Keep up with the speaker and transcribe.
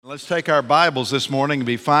Let's take our Bibles this morning and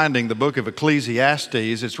be finding the book of Ecclesiastes.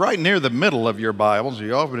 It's right near the middle of your Bibles.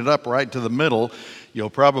 You open it up right to the middle. You'll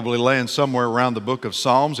probably land somewhere around the book of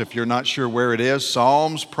Psalms if you're not sure where it is.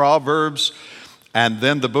 Psalms, Proverbs, and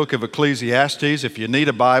then the book of Ecclesiastes. If you need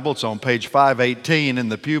a Bible, it's on page 518 in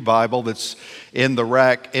the Pew Bible that's in the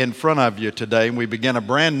rack in front of you today. And we begin a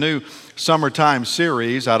brand new summertime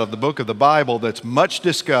series out of the book of the Bible that's much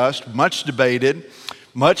discussed, much debated,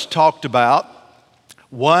 much talked about.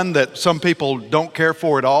 One that some people don't care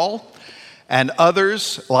for at all, and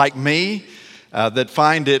others, like me, that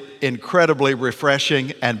find it incredibly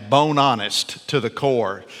refreshing and bone honest to the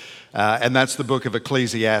core. And that's the book of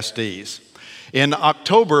Ecclesiastes. In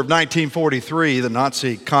October of 1943, the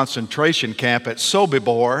Nazi concentration camp at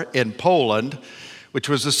Sobibor in Poland, which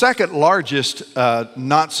was the second largest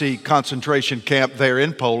Nazi concentration camp there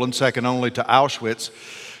in Poland, second only to Auschwitz,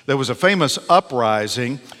 there was a famous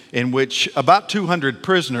uprising in which about 200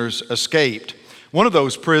 prisoners escaped. One of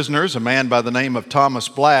those prisoners, a man by the name of Thomas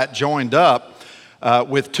Blatt, joined up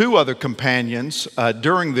with two other companions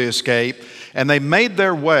during the escape, and they made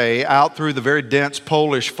their way out through the very dense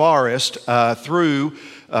Polish forest, through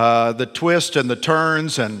the twists and the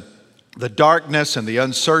turns and the darkness and the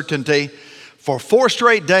uncertainty. For 4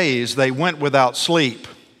 straight days, they went without sleep,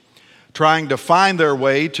 trying to find their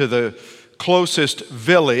way to the closest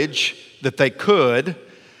village that they could.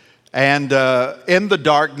 And in the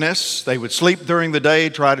darkness, they would sleep during the day,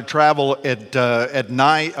 try to travel at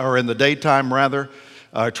night, or in the daytime rather,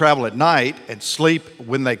 travel at night and sleep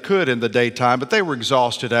when they could in the daytime, but they were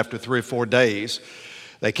exhausted after 3 or 4 days.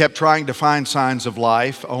 They kept trying to find signs of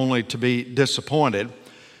life, only to be disappointed.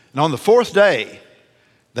 And on the 4th day,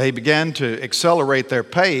 they began to accelerate their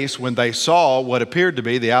pace when they saw what appeared to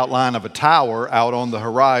be the outline of a tower out on the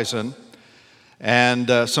horizon and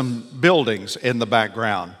some buildings in the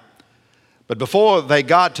background. But before they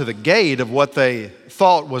got to the gate of what they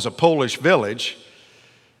thought was a Polish village,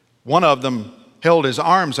 one of them held his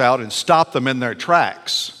arms out and stopped them in their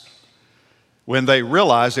tracks when they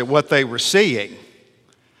realized that what they were seeing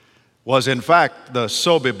was in fact the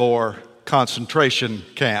Sobibor concentration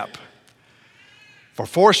camp. For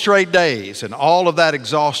 4 straight days and all of that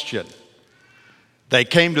exhaustion, they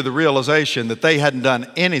came to the realization that they hadn't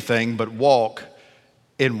done anything but walk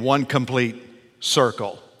in one complete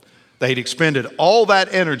circle. They'd expended all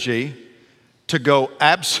that energy to go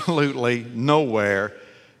absolutely nowhere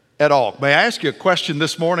at all. May I ask you a question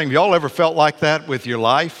this morning? Have y'all ever felt like that with your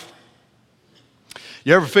life?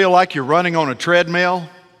 You ever feel like you're running on a treadmill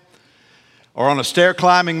or on a stair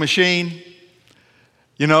climbing machine?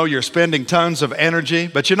 You know, you're spending tons of energy,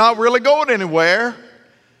 but you're not really going anywhere,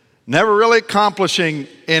 never really accomplishing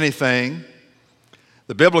anything.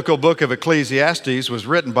 The biblical book of Ecclesiastes was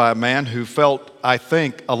written by a man who felt, I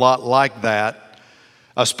think, a lot like that,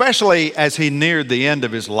 especially as he neared the end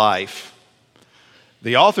of his life.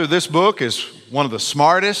 The author of this book is one of the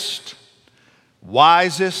smartest,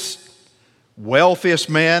 wisest, wealthiest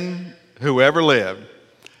men who ever lived.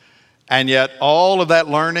 And yet all of that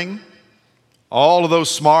learning, all of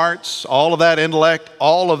those smarts, all of that intellect,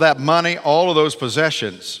 all of that money, all of those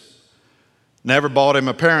possessions never bought him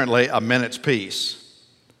apparently a minute's peace.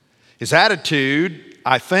 His attitude,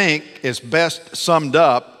 I think, is best summed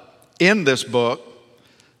up in this book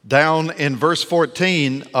down in verse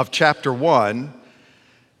 14 of chapter 1,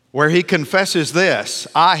 where he confesses this: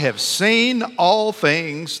 I have seen all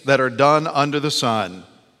things that are done under the sun.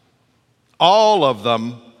 All of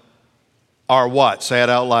them are what? Say it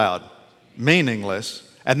out loud.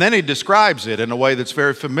 Meaningless. And then he describes it in a way that's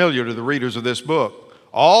very familiar to the readers of this book.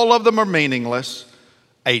 All of them are meaningless,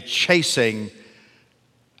 a chasing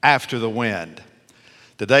after the wind.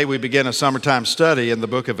 Today we begin a summertime study in the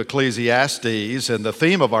book of Ecclesiastes, and the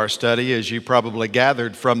theme of our study, as you probably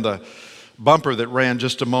gathered from the bumper that ran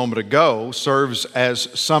just a moment ago, serves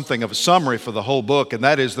as something of a summary for the whole book, and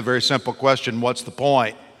that is the very simple question: what's the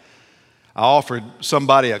point? I offered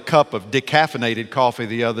somebody a cup of decaffeinated coffee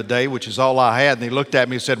the other day, which is all I had, and he looked at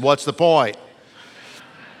me and said, "What's the point?"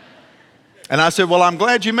 And I said, "Well, I'm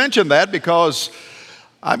glad you mentioned that, because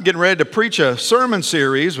I'm getting ready to preach a sermon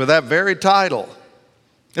series with that very title."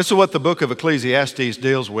 This is what the book of Ecclesiastes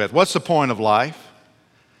deals with. What's the point of life?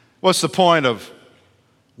 What's the point of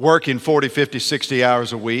working 40, 50, 60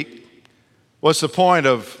 hours a week? What's the point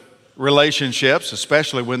of relationships,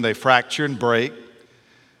 especially when they fracture and break?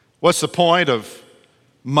 What's the point of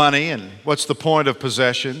money, and what's the point of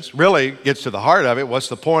possessions? Really gets to the heart of it. What's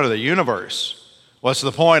the point of the universe? What's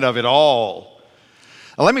the point of it all?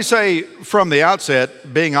 Now, let me say from the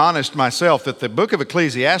outset, being honest myself, that the book of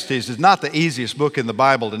Ecclesiastes is not the easiest book in the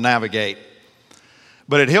Bible to navigate.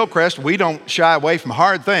 But at Hillcrest, we don't shy away from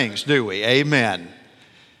hard things, do we? Amen.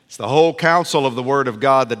 It's the whole counsel of the Word of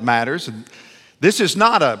God that matters. And this is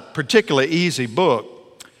not a particularly easy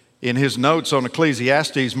book. In his notes on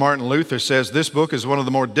Ecclesiastes, Martin Luther says this book is one of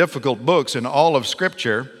the more difficult books in all of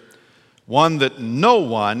Scripture, one that no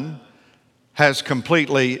one has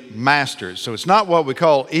completely mastered. So it's not what we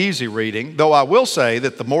call easy reading, though I will say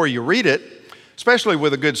that the more you read it, especially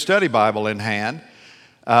with a good study Bible in hand,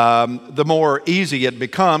 the more easy it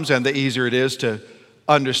becomes and the easier it is to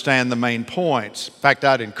understand the main points. In fact,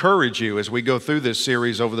 I'd encourage you as we go through this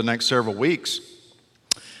series over the next several weeks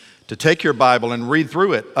to take your Bible and read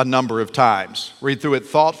through it a number of times. Read through it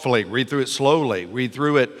thoughtfully, read through it slowly, read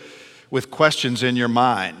through it with questions in your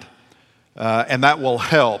mind. And that will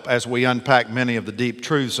help as we unpack many of the deep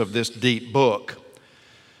truths of this deep book.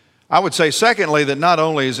 I would say, secondly, that not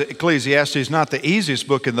only is Ecclesiastes not the easiest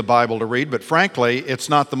book in the Bible to read, but frankly, it's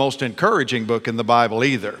not the most encouraging book in the Bible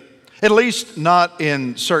either, at least not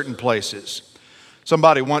in certain places.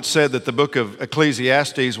 Somebody once said that the book of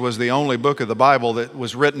Ecclesiastes was the only book of the Bible that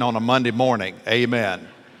was written on a Monday morning. Amen.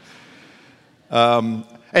 And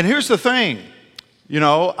here's the thing. You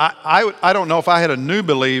know, I don't know if I had a new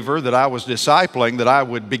believer that I was discipling that I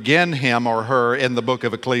would begin him or her in the book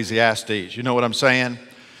of Ecclesiastes. You know what I'm saying?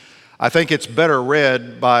 I think it's better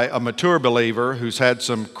read by a mature believer who's had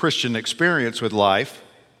some Christian experience with life.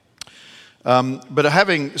 But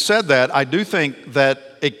having said that, I do think that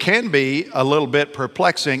it can be a little bit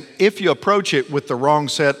perplexing if you approach it with the wrong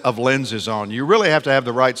set of lenses on. You really have to have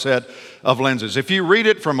the right set of lenses. If you read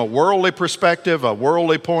it from a worldly perspective, a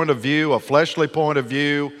worldly point of view, a fleshly point of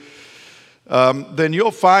view, then you'll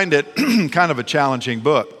find it kind of a challenging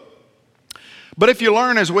book. But if you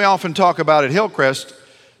learn, as we often talk about at Hillcrest,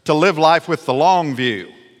 to live life with the long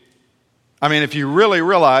view, I mean, if you really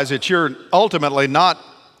realize that you're ultimately not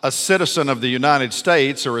a citizen of the United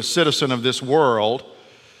States or a citizen of this world,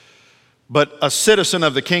 but a citizen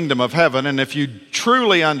of the kingdom of heaven, and if you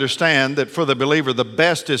truly understand that for the believer the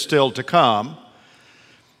best is still to come,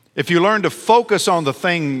 if you learn to focus on the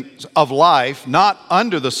things of life, not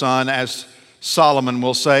under the sun, as Solomon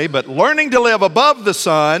will say, but learning to live above the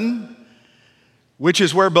sun, which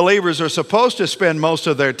is where believers are supposed to spend most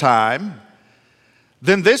of their time,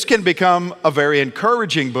 then this can become a very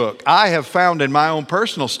encouraging book. I have found in my own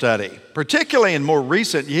personal study, particularly in more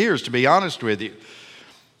recent years, to be honest with you,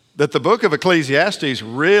 that the book of Ecclesiastes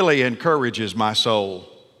really encourages my soul.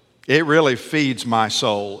 It really feeds my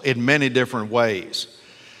soul in many different ways.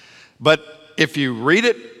 But if you read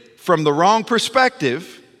it from the wrong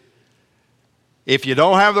perspective, if you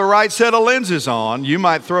don't have the right set of lenses on, you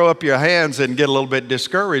might throw up your hands and get a little bit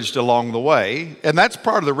discouraged along the way. And that's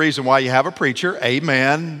part of the reason why you have a preacher.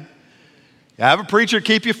 Amen. You have a preacher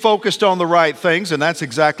keep you focused on the right things, and that's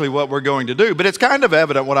exactly what we're going to do. But it's kind of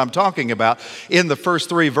evident what I'm talking about in the first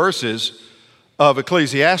 3 verses of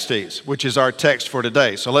Ecclesiastes, which is our text for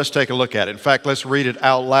today. So let's take a look at it. In fact, let's read it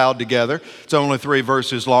out loud together. It's only 3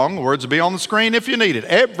 verses long. The words will be on the screen if you need it.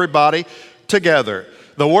 Everybody together.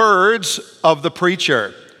 The words of the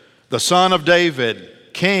preacher, the son of David,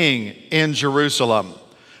 king in Jerusalem.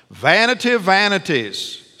 Vanity of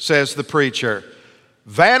vanities, says the preacher.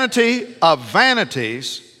 Vanity of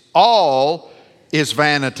vanities, all is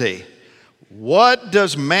vanity. What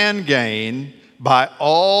does man gain by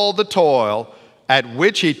all the toil at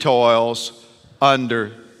which he toils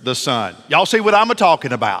under the sun? Y'all see what I'm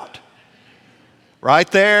talking about?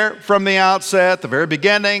 Right there from the outset, the very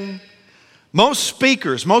beginning. Most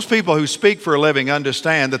people who speak for a living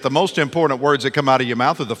understand that the most important words that come out of your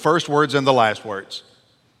mouth are the first words and the last words,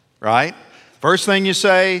 right? First thing you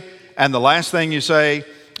say and the last thing you say.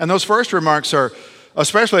 And those first remarks are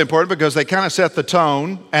especially important because they kind of set the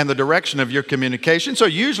tone and the direction of your communication. So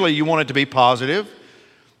usually you want it to be positive,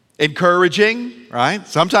 encouraging, right?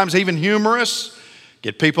 Sometimes even humorous,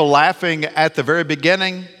 get people laughing at the very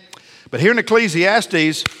beginning. But here in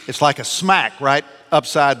Ecclesiastes, it's like a smack right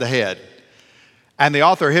upside the head. And the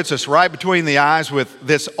author hits us right between the eyes with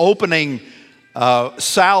this opening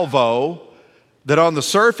salvo that on the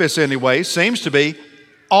surface anyway seems to be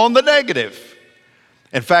on the negative.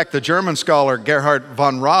 In fact, the German scholar Gerhard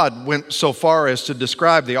von Rad went so far as to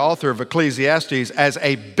describe the author of Ecclesiastes as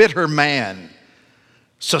a bitter man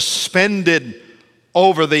suspended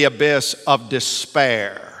over the abyss of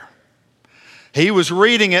despair. He was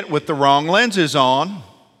reading it with the wrong lenses on,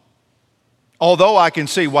 although I can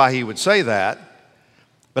see why he would say that.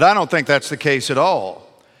 But I don't think that's the case at all.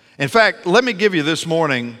 In fact, let me give you this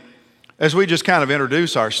morning, as we just kind of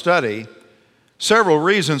introduce our study, several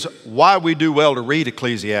reasons why we do well to read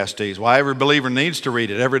Ecclesiastes, why every believer needs to read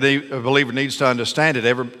it, every believer needs to understand it,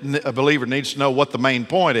 every believer needs to know what the main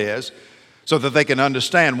point is so that they can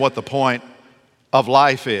understand what the point of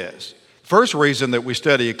life is. First reason that we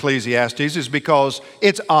study Ecclesiastes is because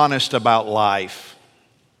it's honest about life.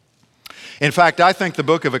 In fact, I think the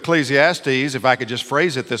book of Ecclesiastes, if I could just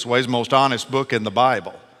phrase it this way, is the most honest book in the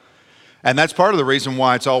Bible. And that's part of the reason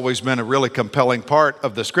why it's always been a really compelling part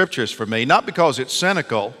of the Scriptures for me. Not because it's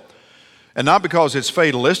cynical and not because it's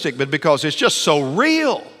fatalistic, but because it's just so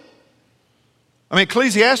real. I mean,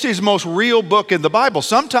 Ecclesiastes is the most real book in the Bible.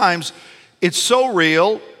 Sometimes it's so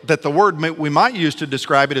real that the word we might use to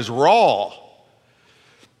describe it is raw.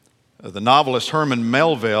 The novelist Herman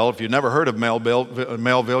Melville, if you've never heard of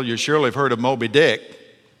Melville, you surely have heard of Moby Dick.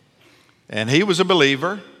 And he was a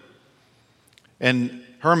believer. And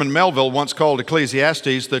Herman Melville once called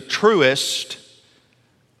Ecclesiastes the truest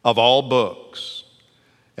of all books.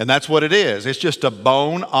 And that's what it is. It's just a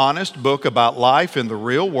bone-honest book about life in the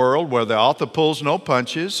real world where the author pulls no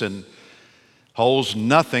punches and holds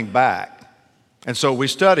nothing back. And so we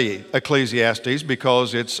study Ecclesiastes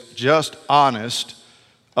because it's just honest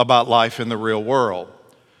about life in the real world.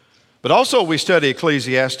 But also we study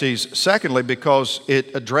Ecclesiastes, secondly, because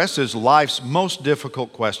it addresses life's most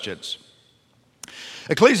difficult questions.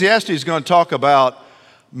 Ecclesiastes is going to talk about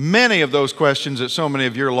many of those questions that so many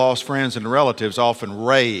of your lost friends and relatives often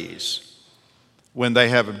raise when they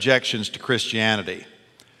have objections to Christianity.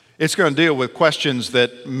 It's going to deal with questions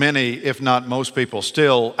that many, if not most people,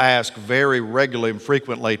 still ask very regularly and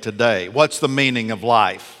frequently today. What's the meaning of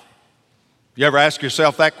life? You ever ask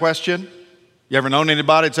yourself that question? You ever known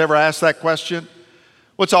anybody that's ever asked that question?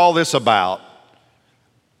 What's all this about?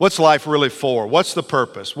 What's life really for? What's the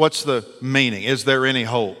purpose? What's the meaning? Is there any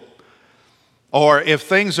hope? Or if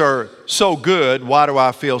things are so good, why do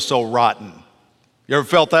I feel so rotten? You ever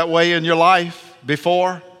felt that way in your life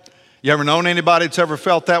before? You ever known anybody that's ever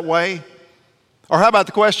felt that way? Or how about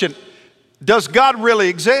the question, does God really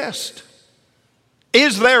exist?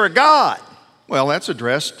 Is there a God? Well, that's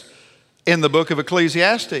addressed in the book of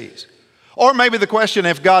Ecclesiastes. Or maybe the question,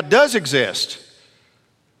 if God does exist,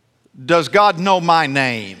 does God know my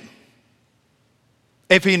name?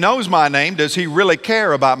 If He knows my name, does He really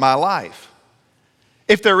care about my life?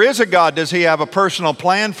 If there is a God, does He have a personal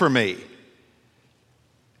plan for me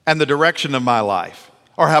and the direction of my life?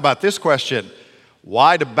 Or how about this question,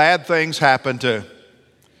 why do bad things happen to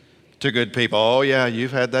good people? Oh yeah,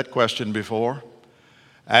 you've had that question before,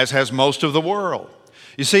 as has most of the world.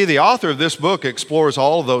 You see, the author of this book explores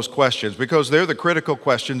all of those questions because they're the critical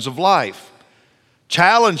questions of life,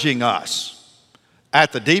 challenging us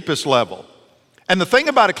at the deepest level. And the thing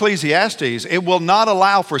about Ecclesiastes, it will not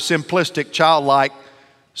allow for simplistic, childlike,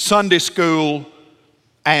 Sunday school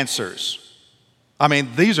answers. I mean,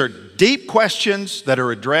 these are deep questions that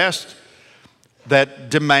are addressed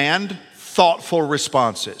that demand thoughtful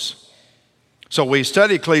responses. So we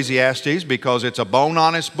study Ecclesiastes because it's a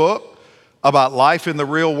bone-honest book about life in the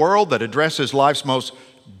real world that addresses life's most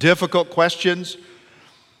difficult questions.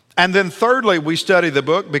 And then thirdly, we study the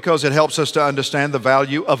book because it helps us to understand the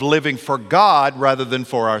value of living for God rather than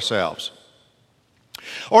for ourselves.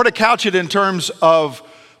 Or to couch it in terms of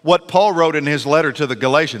what Paul wrote in his letter to the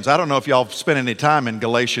Galatians. I don't know if y'all spent any time in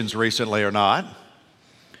Galatians recently or not,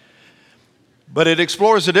 but it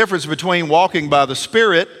explores the difference between walking by the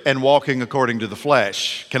Spirit and walking according to the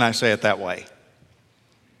flesh. Can I say it that way?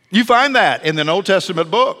 You find that in an Old Testament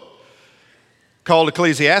book called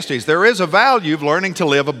Ecclesiastes. There is a value of learning to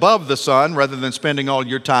live above the sun rather than spending all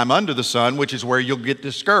your time under the sun, which is where you'll get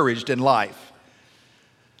discouraged in life.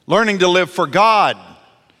 Learning to live for God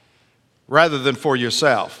rather than for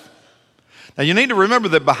yourself. Now you need to remember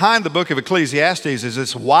that behind the book of Ecclesiastes is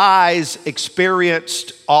this wise,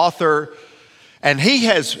 experienced author, and he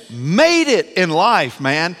has made it in life,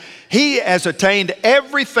 man. He has attained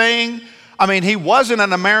everything. I mean, he wasn't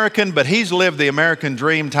an American, but he's lived the American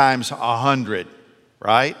dream times 100,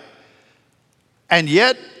 right? And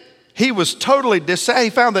yet, he was totally dissatisfied. He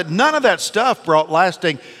found that none of that stuff brought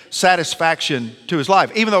lasting satisfaction to his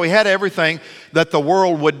life, even though he had everything that the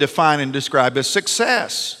world would define and describe as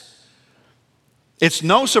success. It's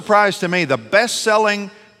no surprise to me, the best-selling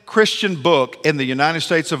Christian book in the United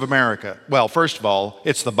States of America, well, first of all,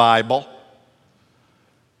 it's the Bible.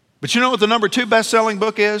 But you know what the number 2 best-selling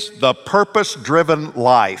book is? The Purpose-Driven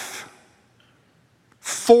Life.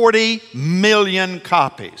 40 million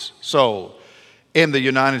copies sold in the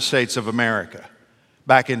United States of America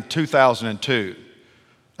back in 2002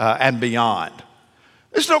 and beyond.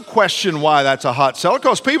 There's no question why that's a hot seller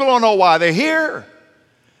because people don't know why they're here.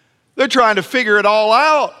 They're trying to figure it all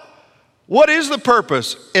out. What is the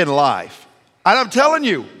purpose in life? And I'm telling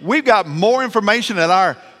you, we've got more information at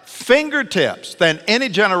our fingertips than any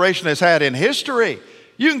generation has had in history.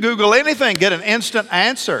 You can Google anything, get an instant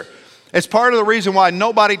answer. It's part of the reason why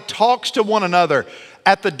nobody talks to one another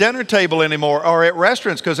at the dinner table anymore or at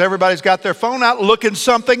restaurants, because everybody's got their phone out looking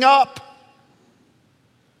something up.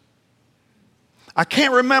 I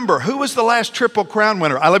can't remember. Who was the last Triple Crown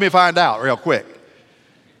winner? Let me find out real quick.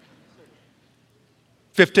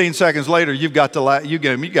 15 seconds later, you got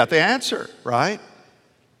the answer, right?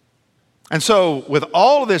 And so with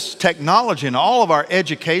all of this technology and all of our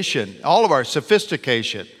education, all of our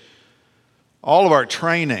sophistication, all of our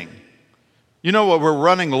training, you know what we're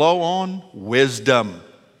running low on? Wisdom.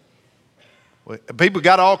 People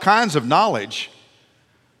got all kinds of knowledge.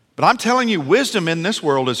 But I'm telling you, wisdom in this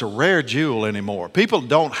world is a rare jewel anymore. People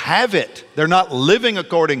don't have it. They're not living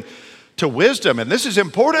according to wisdom. And this is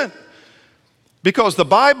important because the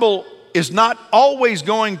Bible is not always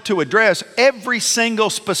going to address every single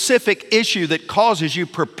specific issue that causes you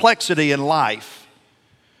perplexity in life.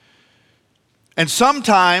 And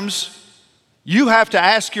sometimes you have to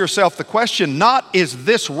ask yourself the question, not is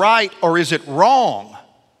this right or is it wrong,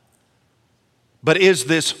 but is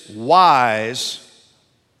this wise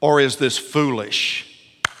or is this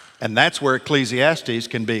foolish? And that's where Ecclesiastes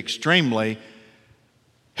can be extremely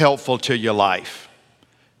helpful to your life.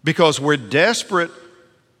 Because we're desperate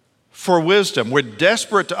for wisdom. We're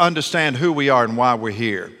desperate to understand who we are and why we're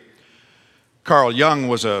here. Carl Jung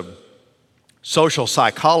was a social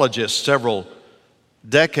psychologist several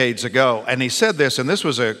decades ago, and he said this, and this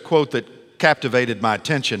was a quote that captivated my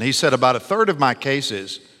attention. He said, about a third of my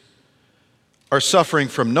cases are suffering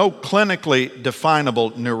from no clinically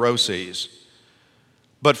definable neuroses,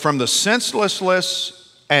 but from the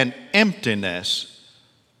senselessness and emptiness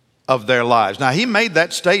of their lives. Now, he made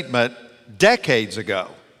that statement decades ago,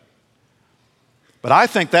 but I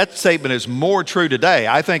think that statement is more true today.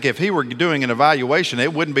 I think if he were doing an evaluation,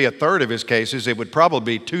 it wouldn't be a third of his cases, it would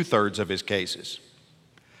probably be 2/3 of his cases.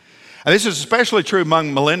 And this is especially true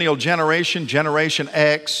among millennial generation, Generation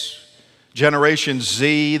X, Generation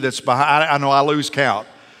Z that's behind. I know I lose count.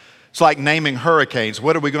 It's like naming hurricanes.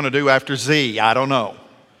 What are we going to do after Z? I don't know.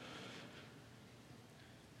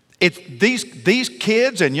 These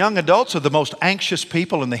kids and young adults are the most anxious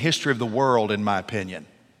people in the history of the world, in my opinion.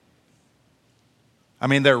 I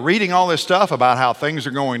mean, they're reading all this stuff about how things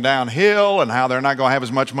are going downhill and how they're not going to have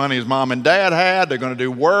as much money as mom and dad had. They're going to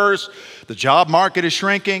do worse. The job market is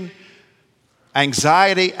shrinking.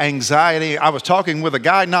 Anxiety. I was talking with a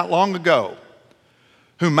guy not long ago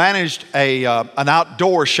who managed an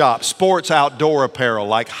outdoor shop, sports outdoor apparel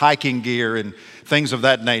like hiking gear and things of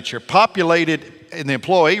that nature, populated in the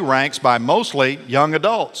employee ranks by mostly young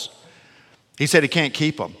adults. He said he can't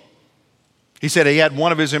keep them. He said he had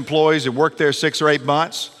one of his employees that worked there 6 or 8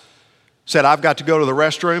 months, said, I've got to go to the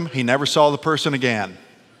restroom. He never saw the person again.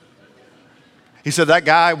 He said that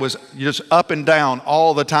guy was just up and down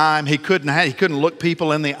all the time. He couldn't look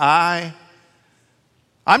people in the eye.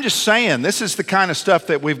 I'm just saying, this is the kind of stuff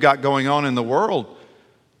that we've got going on in the world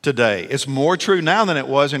today. It's more true now than it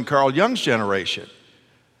was in Carl Jung's generation.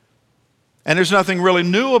 And there's nothing really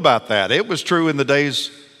new about that. It was true in the days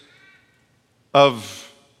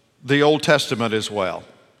of the Old Testament as well.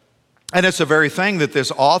 And it's the very thing that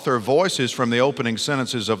this author voices from the opening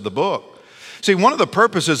sentences of the book. See, one of the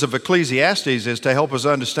purposes of Ecclesiastes is to help us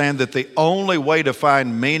understand that the only way to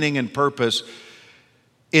find meaning and purpose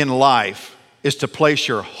in life is to place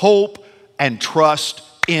your hope and trust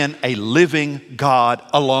in a living God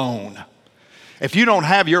alone. If you don't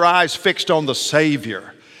have your eyes fixed on the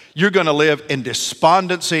Savior, you're going to live in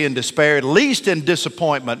despondency and despair, at least in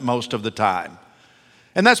disappointment most of the time.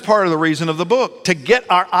 And that's part of the reason of the book, to get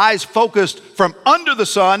our eyes focused from under the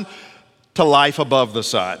sun to life above the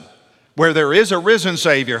sun, where there is a risen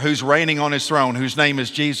Savior who's reigning on his throne, whose name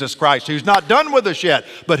is Jesus Christ, who's not done with us yet,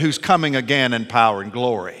 but who's coming again in power and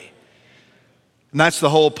glory. And that's the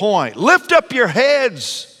whole point. Lift up your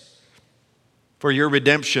heads, for your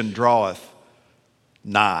redemption draweth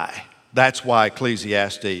nigh. That's why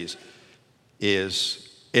Ecclesiastes is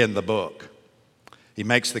in the book. He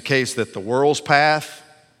makes the case that the world's path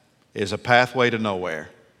is a pathway to nowhere.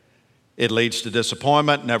 It leads to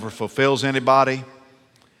disappointment, never fulfills anybody.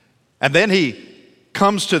 And then he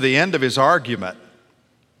comes to the end of his argument,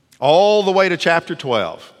 all the way to chapter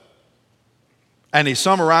 12. And he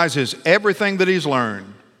summarizes everything that he's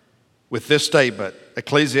learned with this statement,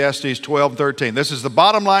 Ecclesiastes 12:13. This is the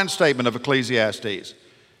bottom line statement of Ecclesiastes.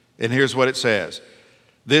 And here's what it says.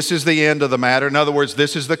 This is the end of the matter. In other words,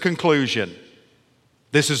 this is the conclusion.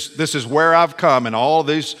 This is where I've come in all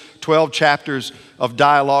these 12 chapters of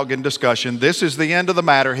dialogue and discussion. This is the end of the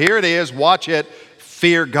matter. Here it is. Watch it.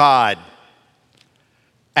 Fear God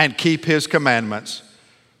and keep His commandments,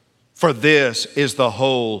 for this is the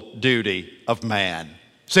whole duty of man.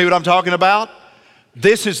 See what I'm talking about?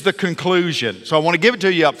 This is the conclusion. So I want to give it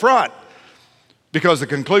to you up front, because the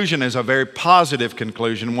conclusion is a very positive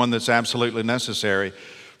conclusion, one that's absolutely necessary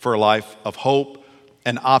for a life of hope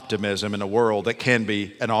and optimism in a world that can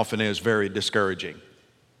be and often is very discouraging.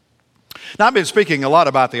 Now, I've been speaking a lot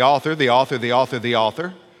about the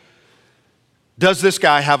author. Does this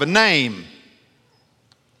guy have a name?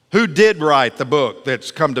 Who did write the book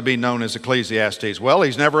that's come to be known as Ecclesiastes? Well,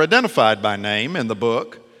 he's never identified by name in the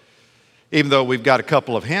book, even though we've got a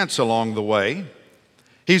couple of hints along the way.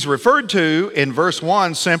 He's referred to in verse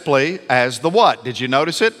 1 simply as the what? Did you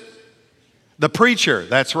notice it? The preacher,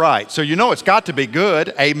 that's right. So you know it's got to be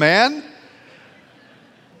good, amen?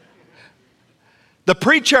 The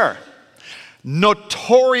preacher.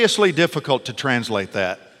 Notoriously difficult to translate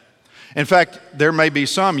that. In fact, there may be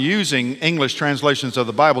some using English translations of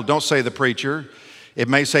the Bible, don't say the preacher, it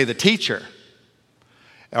may say the teacher,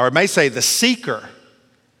 or it may say the seeker.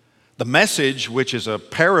 The Message, which is a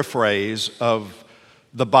paraphrase of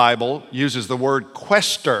the Bible, uses the word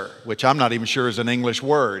quester, which I'm not even sure is an English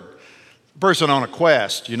word. Person on a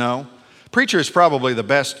quest, you know. Preacher is probably the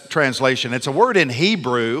best translation. It's a word in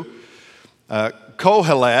Hebrew,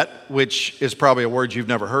 kohelet, which is probably a word you've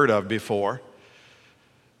never heard of before.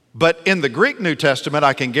 But in the Greek New Testament,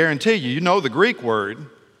 I can guarantee you, you know the Greek word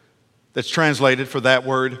that's translated for that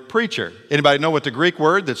word preacher. Anybody know what the Greek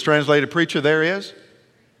word that's translated preacher there is?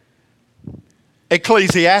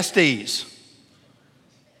 Ecclesiastes.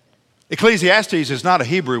 Ecclesiastes is not a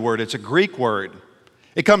Hebrew word, it's a Greek word.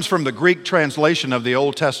 It comes from the Greek translation of the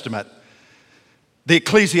Old Testament. The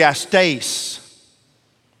Ecclesiastes,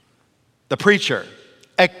 the preacher,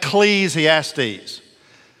 Ecclesiastes.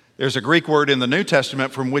 There's a Greek word in the New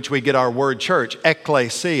Testament from which we get our word church,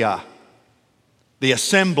 ecclesia, the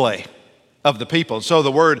assembly of the people. So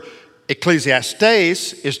the word Ecclesiastes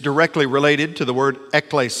is directly related to the word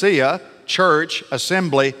ecclesia, church,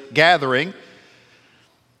 assembly, gathering.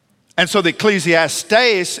 And so the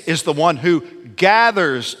Ecclesiastes is the one who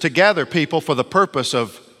gathers together people for the purpose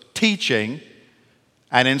of teaching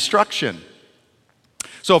and instruction.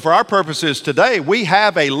 So for our purposes today, we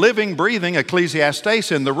have a living, breathing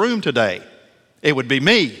Ecclesiastes in the room today. It would be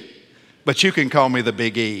me, but you can call me the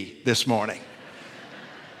Big E this morning.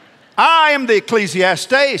 I am the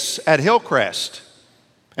Ecclesiastes at Hillcrest.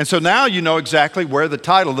 And so now you know exactly where the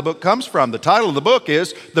title of the book comes from. The title of the book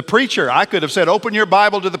is The Preacher. I could have said, open your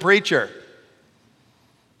Bible to the preacher.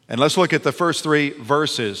 And let's look at the first 3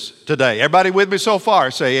 verses today. Everybody with me so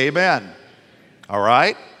far? Say amen. All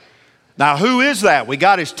right. Now, who is that? We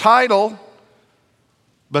got his title,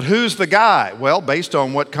 but who's the guy? Well, based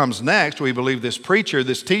on what comes next, we believe this preacher,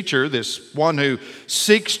 this teacher, this one who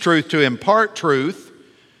seeks truth to impart truth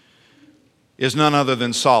is none other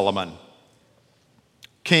than Solomon,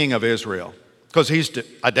 king of Israel. Because he's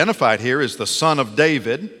identified here as the son of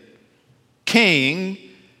David, king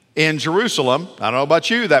in Jerusalem. I don't know about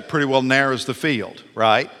you, that pretty well narrows the field,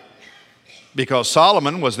 right? Because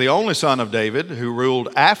Solomon was the only son of David who ruled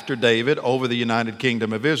after David over the United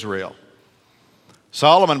Kingdom of Israel.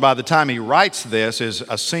 Solomon, by the time he writes this, is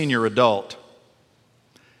a senior adult.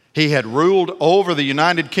 He had ruled over the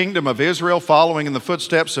United Kingdom of Israel following in the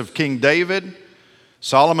footsteps of King David.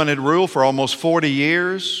 Solomon had ruled for almost 40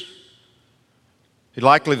 years. He's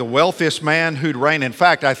likely the wealthiest man who'd reigned. In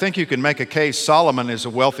fact, I think you can make a case Solomon is the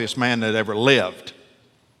wealthiest man that ever lived,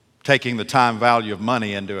 taking the time value of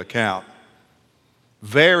money into account.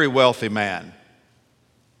 Very wealthy man.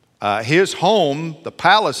 His home, the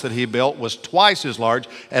palace that he built, was twice as large,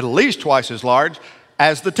 at least twice as large,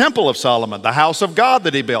 as the temple of Solomon, the house of God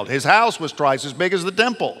that he built. His house was twice as big as the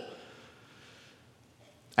temple.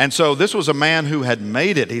 And so this was a man who had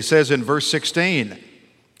made it. He says in verse 16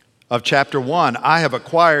 of chapter 1, I have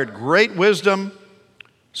acquired great wisdom,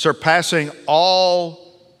 surpassing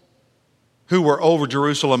all who were over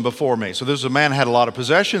Jerusalem before me. So this is a man who had a lot of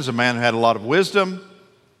possessions, a man who had a lot of wisdom.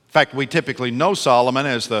 In fact, we typically know Solomon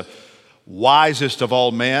as the wisest of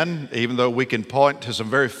all men, even though we can point to some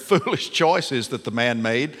very foolish choices that the man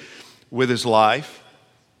made with his life.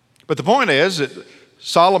 But the point is that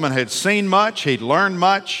Solomon had seen much, he'd learned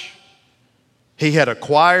much, he had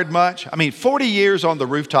acquired much. 40 years on the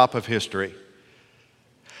rooftop of history.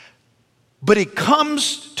 But he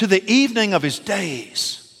comes to the evening of his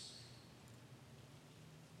days.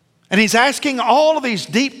 And he's asking all of these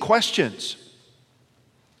deep questions,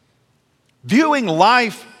 viewing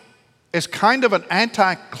life is kind of an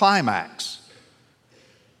anticlimax.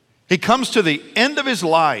 He comes to the end of his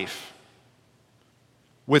life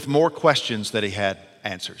with more questions than he had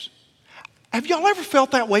answers. Have y'all ever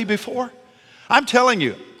felt that way before? I'm telling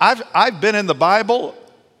you, I've been in the Bible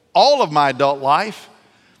all of my adult life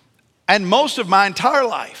and most of my entire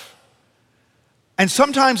life. And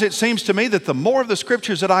sometimes it seems to me that the more of the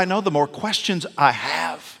scriptures that I know, the more questions I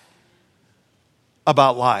have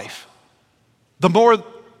about life. The more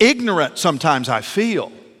ignorant sometimes I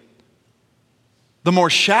feel. The more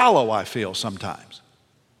shallow I feel sometimes.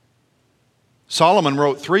 Solomon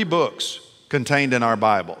wrote 3 books contained in our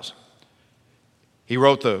Bibles. He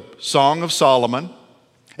wrote the Song of Solomon.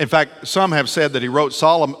 In fact, some have said that he wrote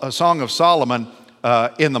a Song of Solomon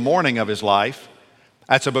in the morning of his life.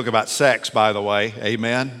 That's a book about sex, by the way.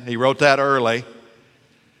 Amen. He wrote that early.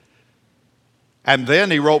 And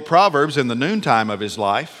then he wrote Proverbs in the noontime of his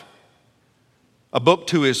life, a book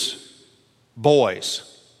to his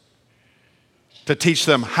boys to teach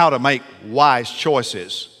them how to make wise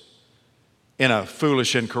choices in a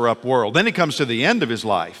foolish and corrupt world. Then he comes to the end of his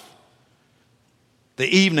life, the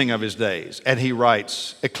evening of his days, and he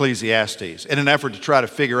writes Ecclesiastes in an effort to try to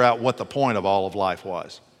figure out what the point of all of life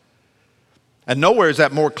was. And nowhere is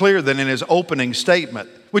that more clear than in his opening statement,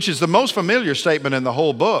 which is the most familiar statement in the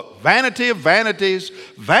whole book. Vanity of vanities,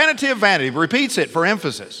 vanity of vanity. He repeats it for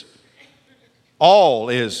emphasis. All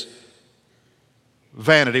is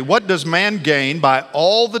vanity. What does man gain by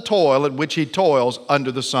all the toil at which he toils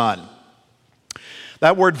under the sun?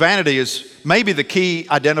 That word vanity is maybe the key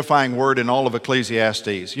identifying word in all of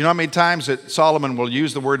Ecclesiastes. You know how many times that Solomon will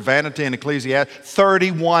use the word vanity in Ecclesiastes?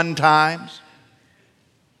 31 times.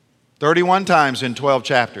 31 times in 12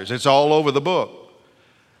 chapters. It's all over the book.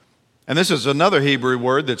 And this is another Hebrew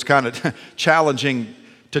word that's kind of challenging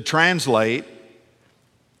to translate.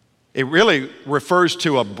 It really refers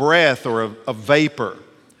to a breath or a vapor.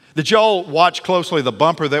 Did y'all watch closely the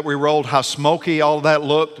bumper that we rolled, how smoky all that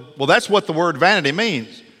looked? Well, that's what the word vanity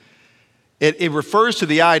means. It refers to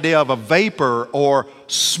the idea of a vapor or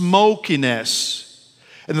smokiness.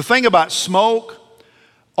 And the thing about smoke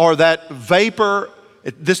or that vapor,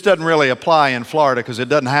 this doesn't really apply in Florida because it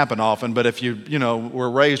doesn't happen often, but if you were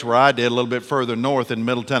raised where I did, a little bit further north in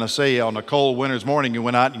Middle Tennessee, on a cold winter's morning, you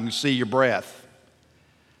went out and you can see your breath.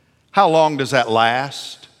 How long does that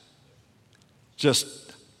last? Just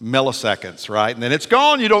milliseconds, right? And then it's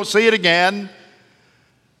gone, you don't see it again.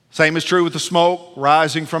 Same is true with the smoke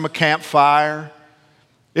rising from a campfire.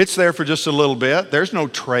 It's there for just a little bit. There's no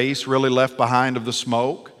trace really left behind of the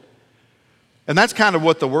smoke. And that's kind of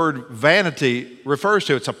what the word vanity refers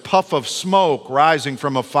to. It's a puff of smoke rising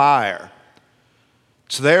from a fire.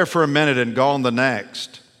 It's there for a minute and gone the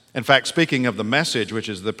next. In fact, speaking of the Message, which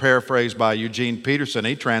is the paraphrase by Eugene Peterson,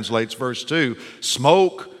 he translates verse 2,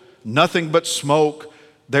 smoke, nothing but smoke.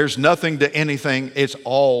 There's nothing to anything. It's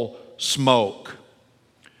all smoke,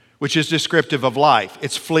 which is descriptive of life.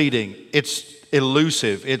 It's fleeting. It's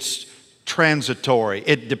elusive. It's transitory.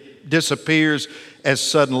 It disappears as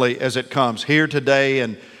suddenly as it comes, here today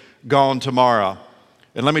and gone tomorrow.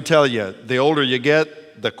 And let me tell you, the older you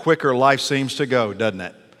get, the quicker life seems to go, doesn't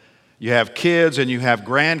it? You have kids and you have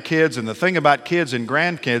grandkids, and the thing about kids and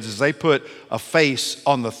grandkids is they put a face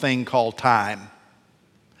on the thing called time.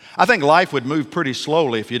 I think life would move pretty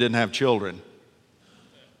slowly if you didn't have children.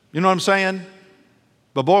 You know what I'm saying?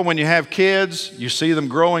 But boy, when you have kids, you see them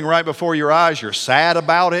growing right before your eyes, you're sad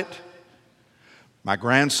about it. My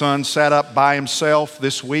grandson sat up by himself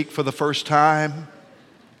this week for the first time.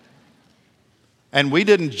 And we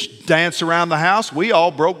didn't dance around the house. We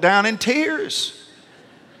all broke down in tears.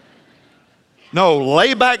 No,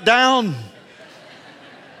 lay back down.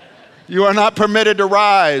 You are not permitted to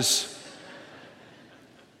rise.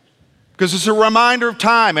 Because it's a reminder of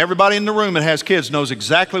time. Everybody in the room that has kids knows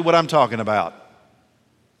exactly what I'm talking about.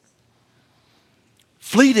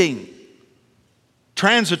 Fleeting,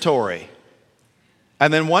 transitory.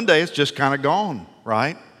 And then one day it's just kind of gone,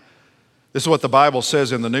 right? This is what the Bible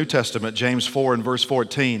says in the New Testament, James 4 and verse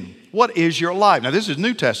 14. What is your life? Now this is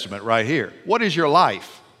New Testament right here. What is your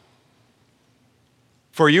life?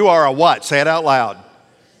 For you are a what? Say it out loud.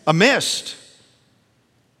 A mist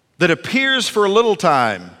that appears for a little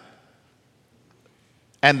time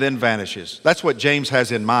and then vanishes. That's what James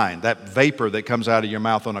has in mind, that vapor that comes out of your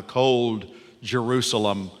mouth on a cold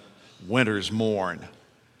Jerusalem winter's morn.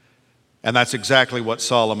 And that's exactly what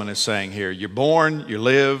Solomon is saying here. You're born, you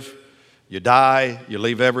live, you die, you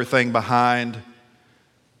leave everything behind.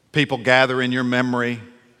 People gather in your memory,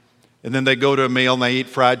 and then they go to a meal and they eat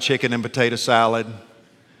fried chicken and potato salad.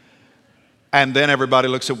 And then everybody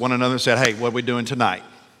looks at one another and said, hey, what are we doing tonight?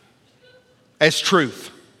 It's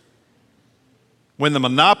truth. When the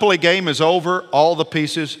Monopoly game is over, all the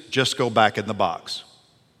pieces just go back in the box.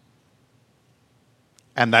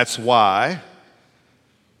 And that's why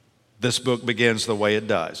this book begins the way it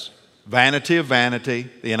does. Vanity of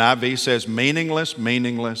vanity. The NIV says meaningless,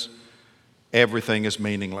 meaningless. Everything is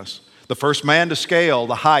meaningless. The first man to scale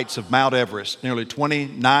the heights of Mount Everest, nearly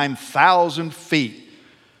 29,000 feet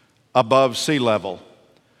above sea level,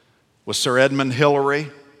 was Sir Edmund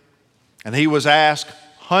Hillary. And he was asked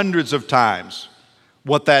hundreds of times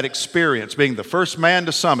what that experience, being the first man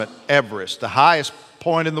to summit Everest, the highest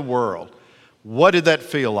point in the world, what did that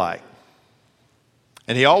feel like?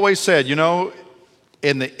 And he always said, you know,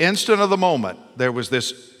 in the instant of the moment, there was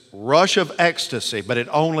this rush of ecstasy, but it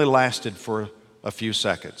only lasted for a few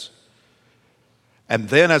seconds. And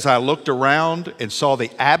then as I looked around and saw the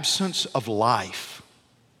absence of life,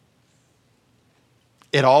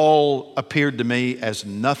 it all appeared to me as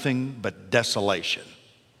nothing but desolation.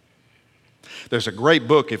 There's a great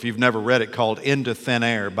book, if you've never read it, called Into Thin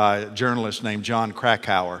Air by a journalist named Jon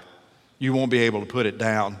Krakauer. You won't be able to put it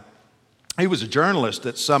down. He was a journalist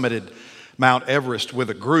that summited Mount Everest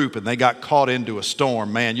with a group, and they got caught into a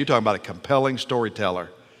storm. Man, you're talking about a compelling storyteller.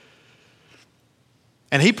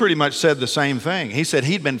 And he pretty much said the same thing. He said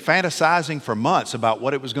he'd been fantasizing for months about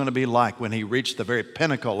what it was going to be like when he reached the very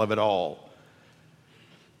pinnacle of it all.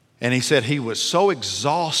 And he said he was so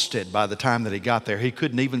exhausted by the time that he got there, he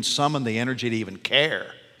couldn't even summon the energy to even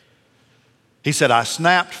care. He said, I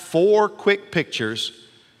snapped 4 quick pictures,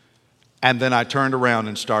 and then I turned around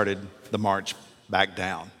and started the march back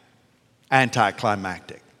down.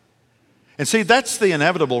 Anticlimactic. And see, that's the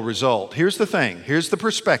inevitable result. Here's the thing. Here's the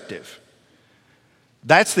perspective.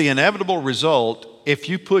 That's the inevitable result if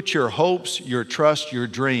you put your hopes, your trust, your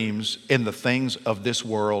dreams in the things of this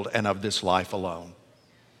world and of this life alone.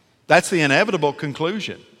 That's the inevitable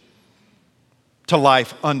conclusion to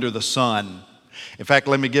life under the sun. In fact,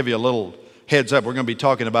 let me give you a little heads up. We're going to be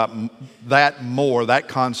talking about that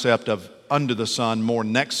concept of under the sun more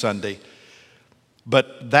next Sunday.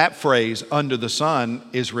 But that phrase, under the sun,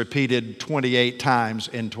 is repeated 28 times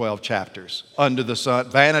in 12 chapters. Under the sun,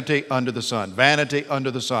 vanity under the sun, vanity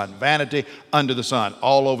under the sun, vanity under the sun,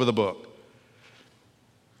 all over the book.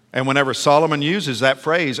 And whenever Solomon uses that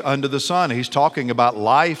phrase, under the sun, he's talking about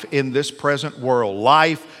life in this present world,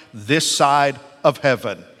 life this side of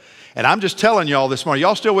heaven. And I'm just telling y'all this morning,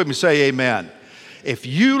 y'all still with me? Say amen. If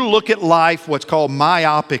you look at life what's called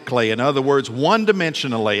myopically, in other words,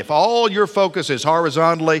 one-dimensionally, if all your focus is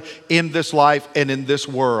horizontally in this life and in this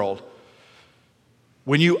world,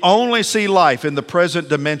 when you only see life in the present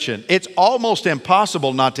dimension, it's almost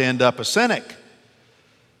impossible not to end up a cynic.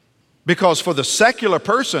 Because for the secular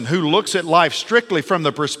person who looks at life strictly from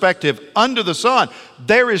the perspective under the sun,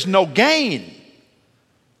 there is no gain.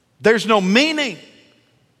 There's no meaning.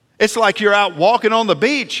 It's like you're out walking on the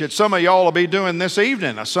beach, that some of y'all will be doing this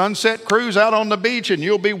evening, a sunset cruise out on the beach, and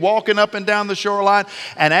you'll be walking up and down the shoreline,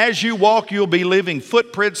 and as you walk, you'll be leaving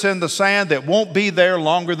footprints in the sand that won't be there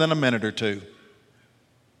longer than a minute or two.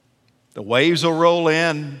 The waves will roll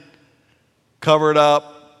in, cover it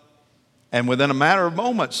up, and within a matter of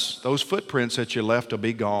moments, those footprints that you left will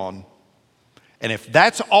be gone. And if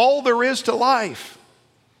that's all there is to life,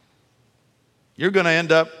 you're going to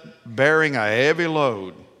end up bearing a heavy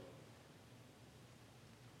load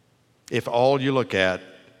if all you look at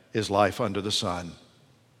is life under the sun.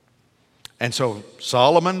 And so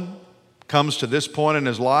Solomon comes to this point in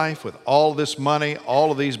his life with all this money,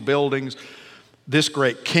 all of these buildings, this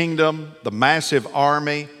great kingdom, the massive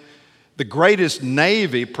army, the greatest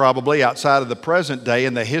navy probably outside of the present day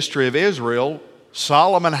in the history of Israel.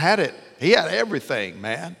 Solomon had it. He had everything,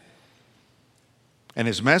 man. And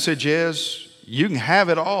his message is, you can have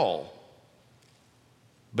it all,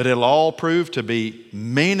 but it'll all prove to be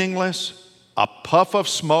meaningless, a puff of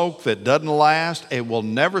smoke that doesn't last. It will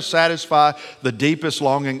never satisfy the deepest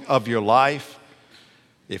longing of your life.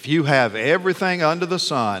 If you have everything under the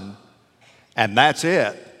sun, and that's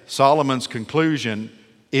it, Solomon's conclusion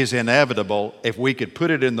is inevitable. If we could put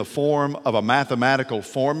it in the form of a mathematical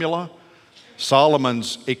formula,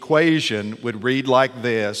 Solomon's equation would read like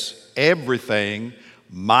this: everything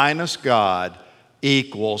minus God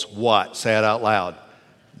equals what? Say it out loud.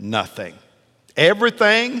 Nothing.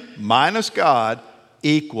 Everything minus God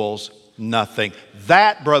equals nothing.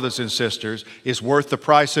 That, brothers and sisters, is worth the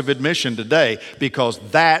price of admission today, because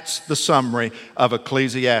that's the summary of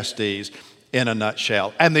Ecclesiastes in a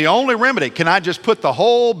nutshell. And the only remedy, can I just put the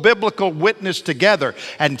whole biblical witness together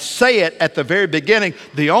and say it at the very beginning?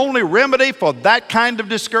 The only remedy for that kind of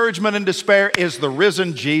discouragement and despair is the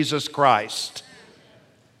risen Jesus Christ.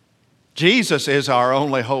 Jesus is our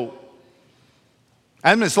only hope.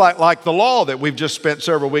 And it's like the law that we've just spent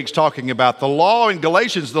several weeks talking about. The law in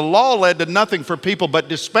Galatians, the law led to nothing for people but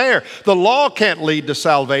despair. The law can't lead to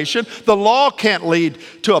salvation. The law can't lead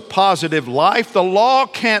to a positive life. The law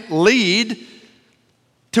can't lead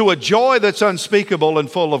to a joy that's unspeakable and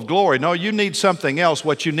full of glory. No, you need something else.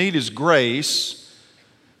 What you need is grace.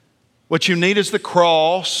 What you need is the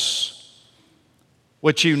cross.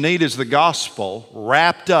 What you need is the gospel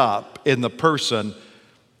wrapped up in the person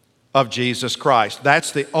of Jesus Christ.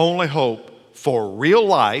 That's the only hope for real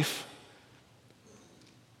life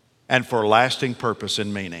and for lasting purpose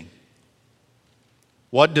and meaning.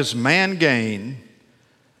 What does man gain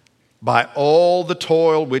by all the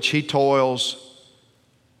toil which he toils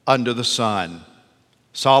under the sun?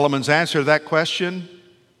 Solomon's answer to that question: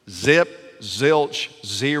 zip, zilch,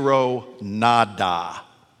 zero, nada.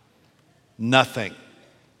 Nothing.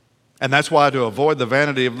 And that's why, to avoid the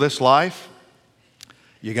vanity of this life,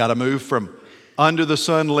 you got to move from under the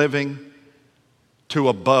sun living to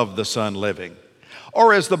above the sun living.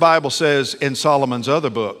 Or as the Bible says in Solomon's other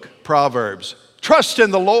book, Proverbs, trust in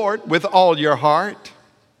the Lord with all your heart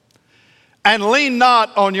and lean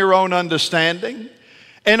not on your own understanding.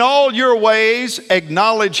 In all your ways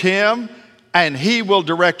acknowledge him, and he will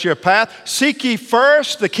direct your path. Seek ye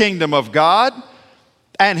first the kingdom of God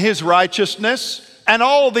and his righteousness, and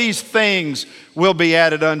all these things will be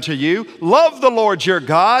added unto you. Love the Lord your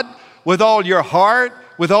God with all your heart,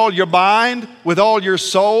 with all your mind, with all your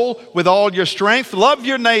soul, with all your strength. Love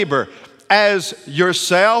your neighbor as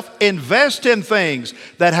yourself. Invest in things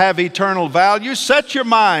that have eternal value. Set your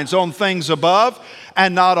minds on things above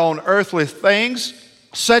and not on earthly things.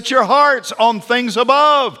 Set your hearts on things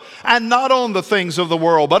above and not on the things of the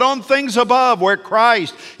world, but on things above where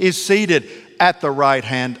Christ is seated at the right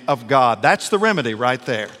hand of God. That's the remedy right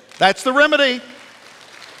there. That's the remedy.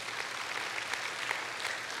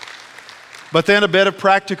 But then a bit of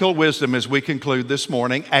practical wisdom as we conclude this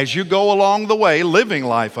morning. As you go along the way living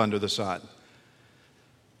life under the sun,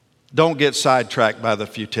 don't get sidetracked by the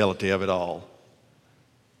futility of it all.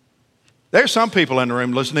 There's some people in the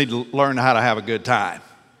room that need to learn how to have a good time.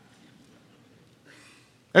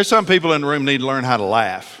 There's some people in the room that need to learn how to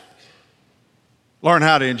laugh, learn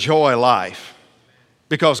how to enjoy life,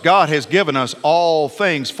 because God has given us all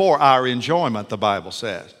things for our enjoyment, the Bible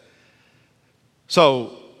says.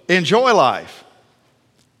 So enjoy life.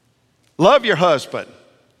 Love your husband.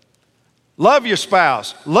 Love your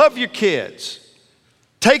spouse. Love your kids.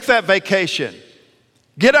 Take that vacation.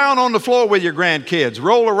 Get down on the floor with your grandkids.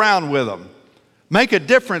 Roll around with them. Make a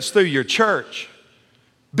difference through your church.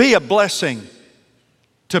 Be a blessing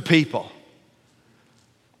to people.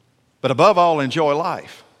 But above all, enjoy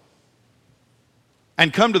life.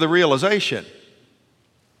 And come to the realization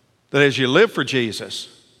that as you live for Jesus,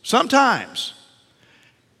 sometimes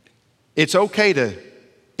it's okay to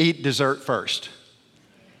eat dessert first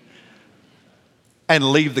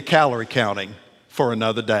and leave the calorie counting for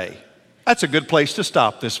another day. That's a good place to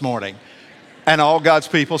stop this morning. And all God's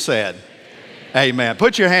people said, amen.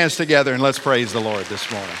 Put your hands together and let's praise the Lord this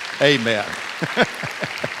morning. Amen.